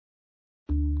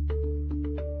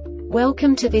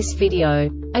Welcome to this video.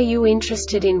 Are you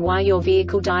interested in why your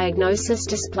vehicle diagnosis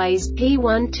displays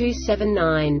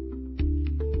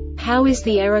P1279? How is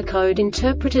the error code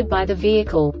interpreted by the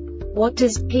vehicle? What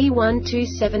does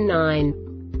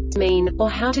P1279 mean, or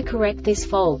how to correct this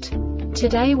fault?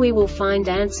 Today we will find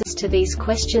answers to these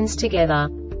questions together.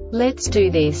 Let's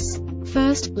do this.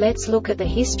 First, let's look at the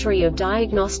history of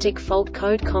diagnostic fault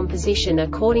code composition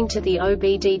according to the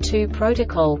OBD2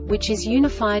 protocol, which is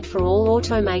unified for all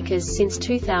automakers since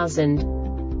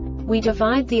 2000. We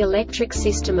divide the electric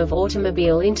system of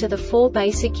automobile into the four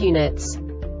basic units: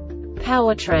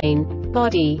 powertrain,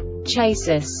 body,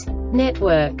 chassis,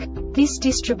 network. This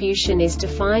distribution is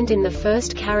defined in the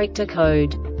first character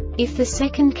code. If the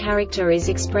second character is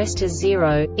expressed as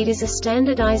 0, it is a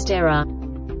standardized error.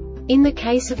 In the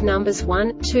case of numbers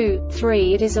 1, 2,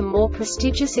 3, it is a more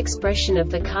prestigious expression of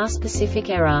the car-specific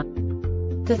error.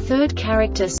 The third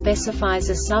character specifies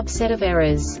a subset of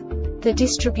errors. The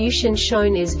distribution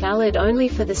shown is valid only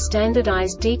for the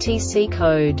standardized DTC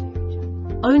code.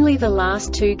 Only the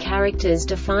last two characters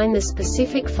define the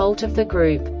specific fault of the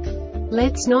group.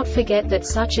 Let's not forget that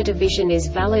such a division is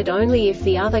valid only if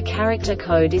the other character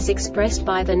code is expressed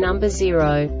by the number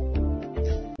 0.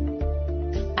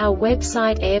 Our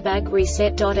website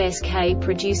airbagreset.sk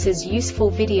produces useful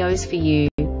videos for you.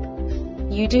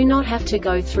 You do not have to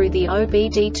go through the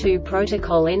OBD2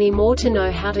 protocol anymore to know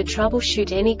how to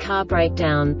troubleshoot any car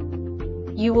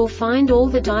breakdown. You will find all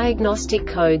the diagnostic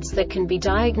codes that can be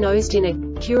diagnosed in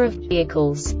Acura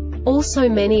vehicles. Also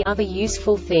many other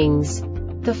useful things.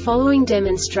 The following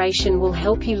demonstration will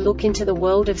help you look into the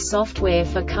world of software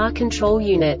for car control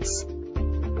units.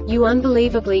 You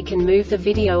unbelievably can move the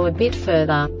video a bit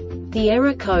further. The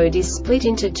error code is split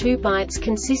into 2 bytes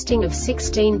consisting of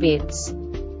 16 bits.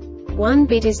 1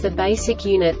 bit is the basic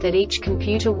unit that each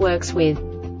computer works with.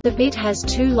 The bit has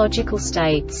 2 logical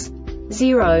states: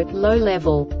 0, low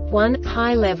level, 1,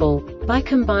 high level. By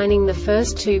combining the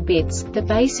first 2 bits, the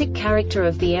basic character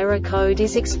of the error code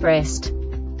is expressed.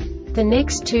 The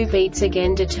next 2 beats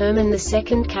again determine the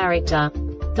second character.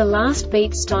 The last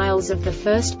beat styles of the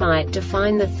first byte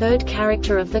define the third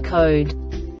character of the code.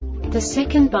 The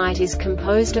second byte is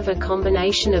composed of a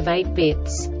combination of 8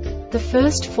 bits. The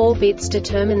first 4 bits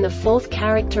determine the fourth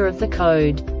character of the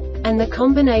code. And the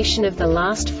combination of the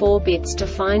last 4 bits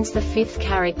defines the fifth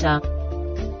character.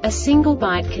 A single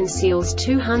byte conceals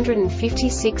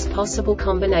 256 possible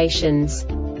combinations.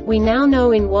 We now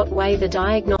know in what way the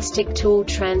diagnostic tool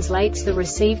translates the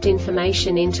received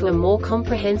information into a more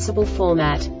comprehensible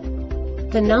format.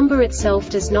 The number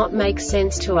itself does not make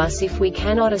sense to us if we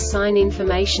cannot assign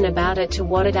information about it to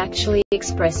what it actually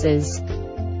expresses.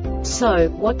 So,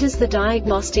 what does the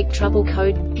Diagnostic Trouble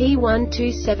Code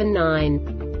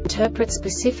P1279 interpret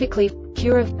specifically for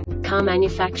Acura car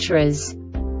manufacturers?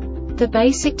 The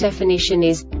basic definition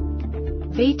is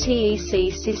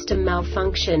VTEC system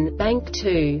malfunction, bank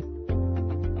 2.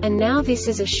 And now this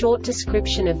is a short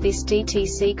description of this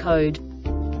DTC code.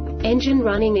 Engine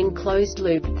running in closed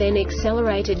loop, then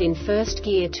accelerated in first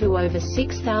gear to over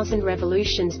 6,000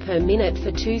 revolutions per minute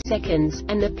for 2 seconds,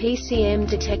 and the PCM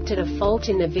detected a fault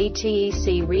in the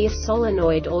VTEC rear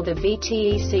solenoid or the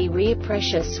VTEC rear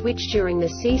pressure switch during the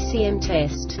CCM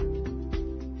test.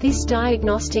 This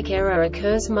diagnostic error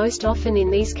occurs most often in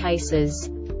these cases: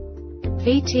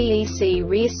 VTEC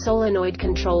rear solenoid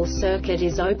control circuit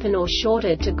is open or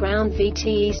shorted to ground.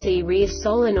 VTEC rear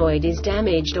solenoid is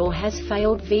damaged or has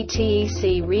failed.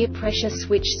 VTEC rear pressure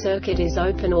switch circuit is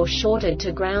open or shorted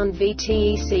to ground.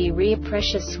 VTEC rear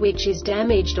pressure switch is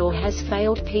damaged or has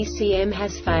failed. PCM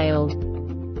has failed.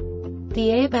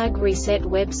 The Airbag Reset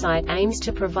website aims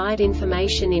to provide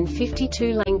information in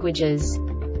 52 languages.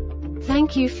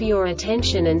 Thank you for your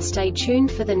attention and stay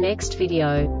tuned for the next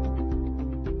video.